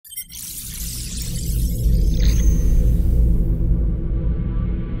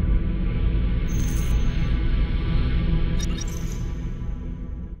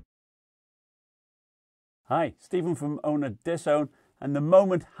Hi, Stephen from Owner Disown, and the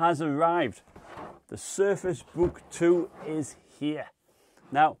moment has arrived. The Surface Book 2 is here.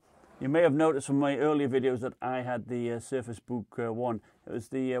 Now, you may have noticed from my earlier videos that I had the Surface Book 1. It was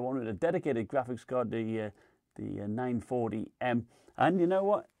the one with a dedicated graphics card, the 940M. And you know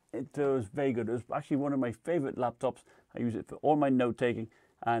what? It was very good. It was actually one of my favorite laptops. I use it for all my note taking,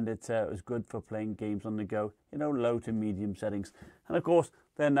 and it was good for playing games on the go, you know, low to medium settings. And of course,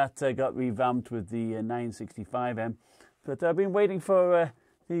 then that got revamped with the 965M. But I've been waiting for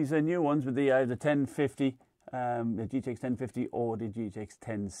these new ones with the 1050, the GTX 1050 or the GTX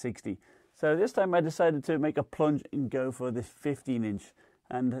 1060. So this time I decided to make a plunge and go for this 15-inch,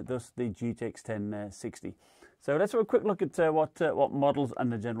 and thus the GTX 1060. So let's have a quick look at what models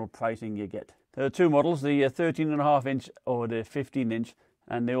and the general pricing you get. There are two models, the 13.5-inch or the 15-inch,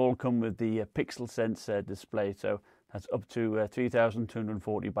 and they all come with the Pixel Sense display. So that's up to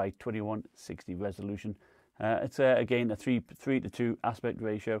 3240 by 2160 resolution. It's again a 3:2 aspect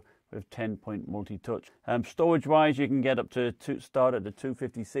ratio with 10-point multi-touch. Storage-wise, you can get up to start at the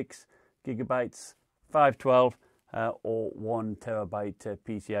 256 gigabytes, 512, or 1 terabyte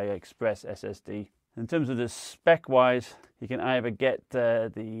PCI Express SSD. In terms of the spec-wise, you can either get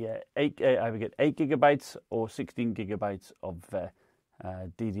 8 gigabytes or 16 gigabytes of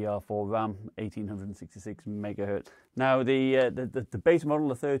DDR4 RAM, 1866 megahertz. Now the base model,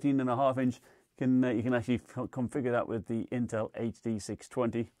 the 13.5-inch, you can actually configure that with the Intel HD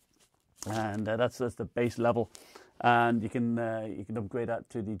 620, and that's the base level. And you can upgrade that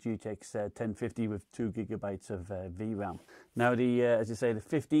to the GTX 1050 with 2 gigabytes of VRAM. Now as you say, the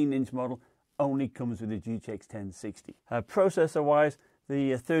 15-inch model only comes with the GTX 1060. Processor-wise,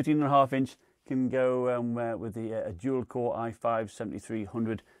 the 13.5-inch can go with the dual-core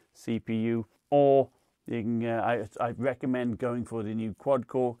i5-7300 CPU, or you can. I recommend going for the new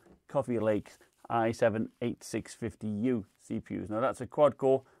quad-core Coffee Lake i7-8650U CPUs. Now that's a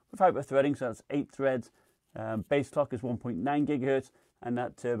quad-core with hyper-threading, so that's 8 threads. Base clock is 1.9 gigahertz, and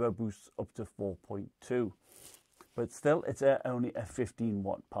that turbo boosts up to 4.2. But still, it's only a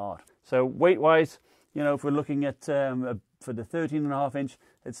 15-watt part. So weight-wise, you know, if we're looking at for the 13.5-inch,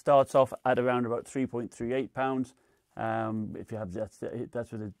 it starts off at around about 3.38 pounds. If you have that's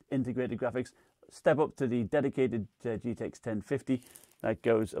with the integrated graphics. Step up to the dedicated GTX 1050, that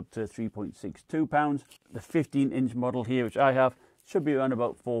goes up to 3.62 pounds. The 15-inch model here, which I have, should be around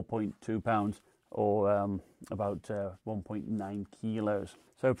about 4.2 pounds or about 1.9 kilos.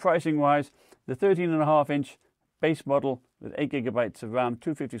 So pricing-wise, the 13.5-inch base model with 8 gigabytes of RAM,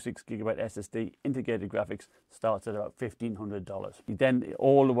 256 gigabyte SSD, integrated graphics starts at about $1,500. You then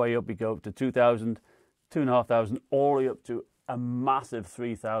all the way up, you go up to $2,000, $2,500, all the way up to a massive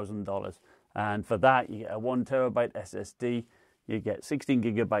 $3,000. And for that, you get a 1 terabyte SSD, you get 16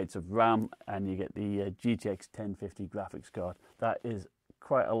 gigabytes of RAM, and you get the GTX 1050 graphics card. That is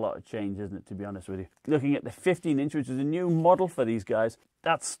quite a lot of change, isn't it, to be honest with you? Looking at the 15-inch, which is a new model for these guys,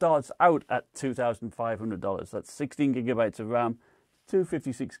 that starts out at $2,500. That's 16 gigabytes of RAM,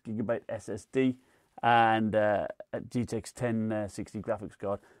 256 gigabyte SSD, and a GTX 1060 graphics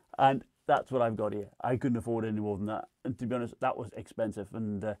card. And that's what I've got here. I couldn't afford any more than that. And to be honest, that was expensive.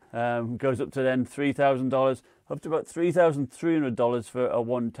 And goes up to then $3,000, up to about $3,300 for a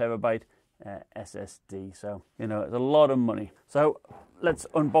 1 terabyte SSD. So, you know, it's a lot of money. So let's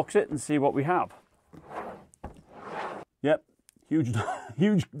unbox it and see what we have. Yep, huge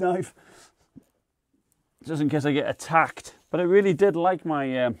knife, just in case I get attacked. But I really did like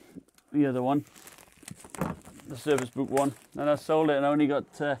my the other one, the Surface Book 1, and I sold it and I only got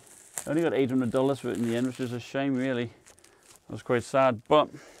 $800 for it in the end, which is a shame, really. I was quite sad, but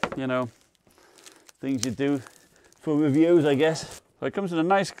you know, things you do for reviews, I guess. So it comes in a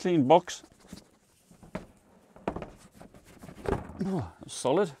nice clean box. Oh,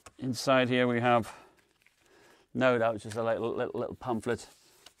 solid. Inside here we have, no doubt, just a little pamphlet.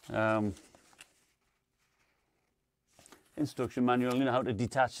 Instruction manual, you know, how to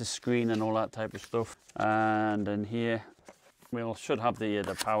detach the screen and all that type of stuff. And in here we should have the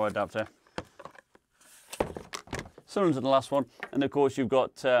power adapter. Similar to the last one. And of course you've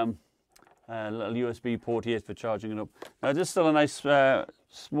got a little USB port here for charging it up. Now this is still a nice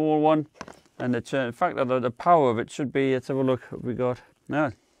small one. And in fact, the power of it should be, let's have a look what we got. Now,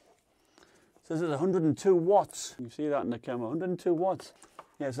 it says it's 102 watts. You can see that in the camera, 102 watts.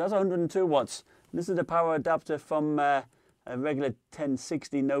 Yes, that's 102 watts. This is the power adapter from a regular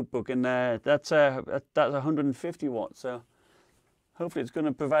 1060 notebook, and that's 150 watts. So hopefully it's going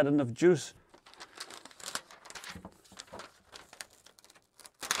to provide enough juice.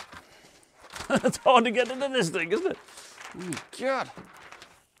 It's hard to get into this thing, isn't it? Oh my God.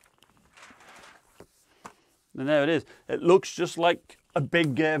 And there it is. It looks just like a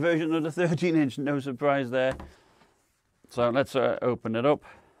big version of the 13-inch, no surprise there. So let's open it up.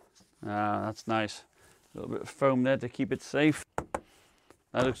 That's nice. A little bit of foam there to keep it safe.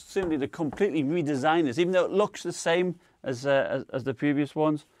 That looks simply to completely redesign this, even though it looks the same as the previous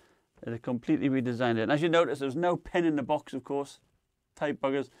ones. They completely redesigned it. And as you notice, there's no pin in the box, of course. Tight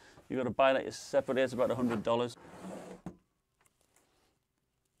buggers. You've got to buy that separately. It's about $100.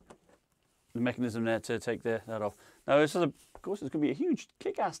 The mechanism there to take that off. Now, this is, of course, it's going to be a huge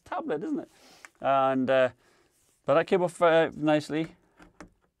kick-ass tablet, isn't it? And but that came off nicely.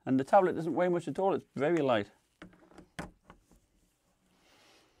 And the tablet doesn't weigh much at all. It's very light.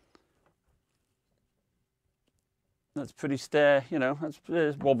 That's pretty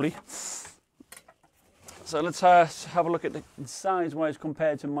that's wobbly. So let's have a look at the size-wise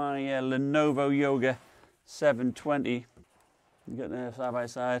compared to my Lenovo Yoga 720. You got there side by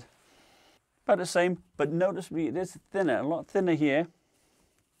side. About the same, but noticeably it is thinner, a lot thinner here.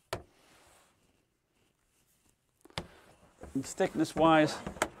 And thickness-wise,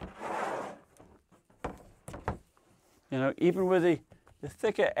 even with the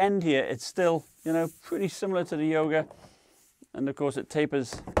thicker end here, it's still, pretty similar to the Yoga. And of course it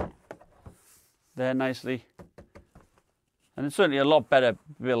tapers there nicely. And it's certainly a lot better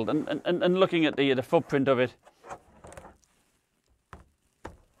build. And looking at the footprint of it,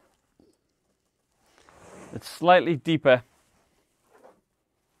 it's slightly deeper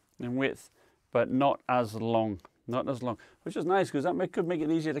in width, but not as long. Not as long, which is nice because that could make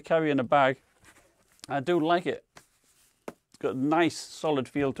it easier to carry in a bag. I do like it. It's got a nice solid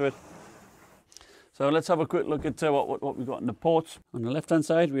feel to it. So let's have a quick look at what we've got in the ports. On the left hand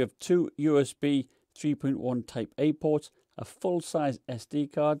side we have two USB 3.1 Type A ports, a full-size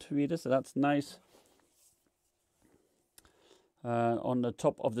SD card reader, so that's nice. On the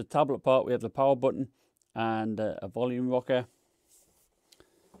top of the tablet part we have the power button and a volume rocker.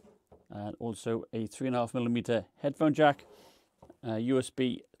 And also a 3.5mm headphone jack,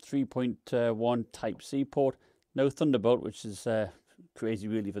 USB 3.1 Type C port, no Thunderbolt, which is crazy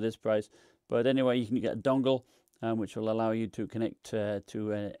really for this price. But anyway, you can get a dongle, which will allow you to connect to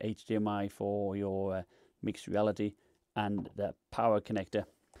HDMI for your mixed reality, and the power connector.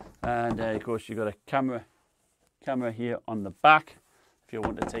 And of course, you've got a camera here on the back if you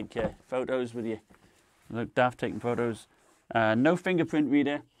want to take photos with you. Look daft taking photos. No fingerprint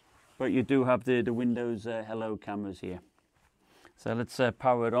reader. But you do have the Windows Hello cameras here. So let's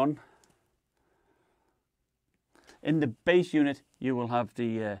power it on. In the base unit, you will have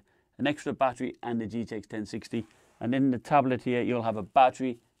an extra battery and the GTX 1060. And in the tablet here, you'll have a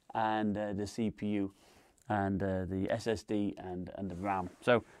battery and the CPU and the SSD and the RAM.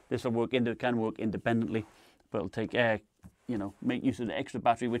 So this will can work independently, but it'll take make use of the extra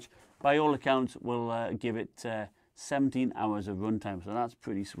battery, which by all accounts will give it 17 hours of runtime. So that's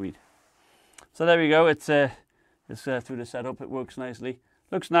pretty sweet. So there we go. It's through the setup. It works nicely.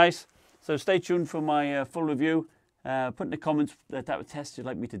 Looks nice. So stay tuned for my full review. Put in the comments the type of tests you'd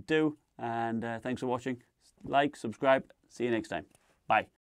like me to do. And thanks for watching. Like, subscribe. See you next time. Bye.